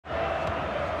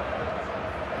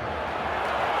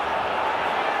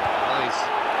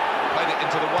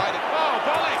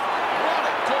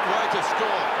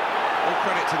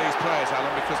to these players,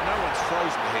 Alan, because no one's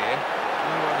frozen here.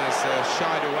 No one has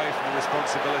shied away from the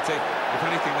responsibility. If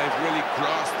anything, they've really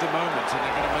grasped the moment, and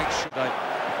they're going to make sure they...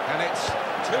 And it's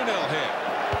 2-0 here.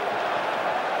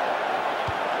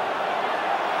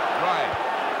 Right.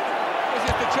 This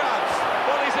is the chance.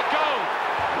 Well, is it goal?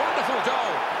 Wonderful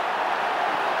goal.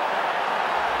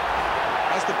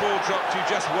 As the ball dropped, you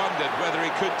just wondered whether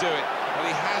he could do it.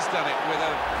 Well, he has done it with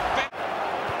a...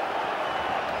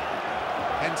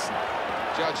 Henson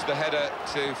judged the header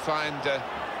to find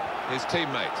his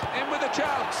teammate. In with a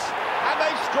chance. And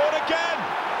they've scored again.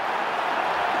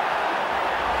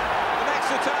 The next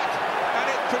attack, and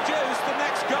it produced the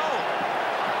next goal.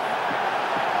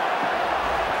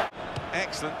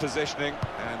 Excellent positioning,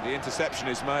 and the interception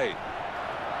is made.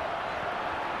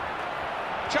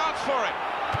 Chance for it.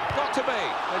 Got to be.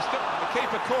 The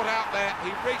keeper caught out there.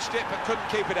 He reached it, but couldn't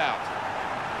keep it out.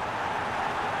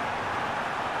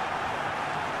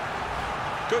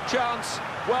 Good chance,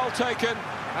 well taken,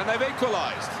 and they've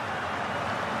equalised.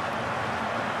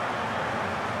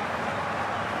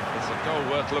 It's a goal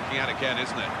worth looking at again,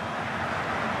 isn't it?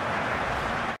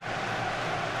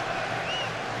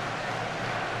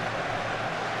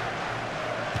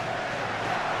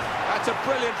 That's a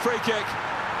brilliant free kick,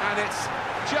 and it's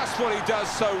just what he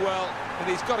does so well, and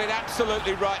he's got it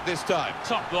absolutely right this time.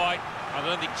 Top right. I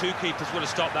don't think two keepers would have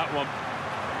stopped that one.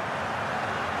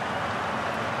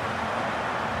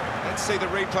 Let's see the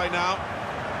replay now.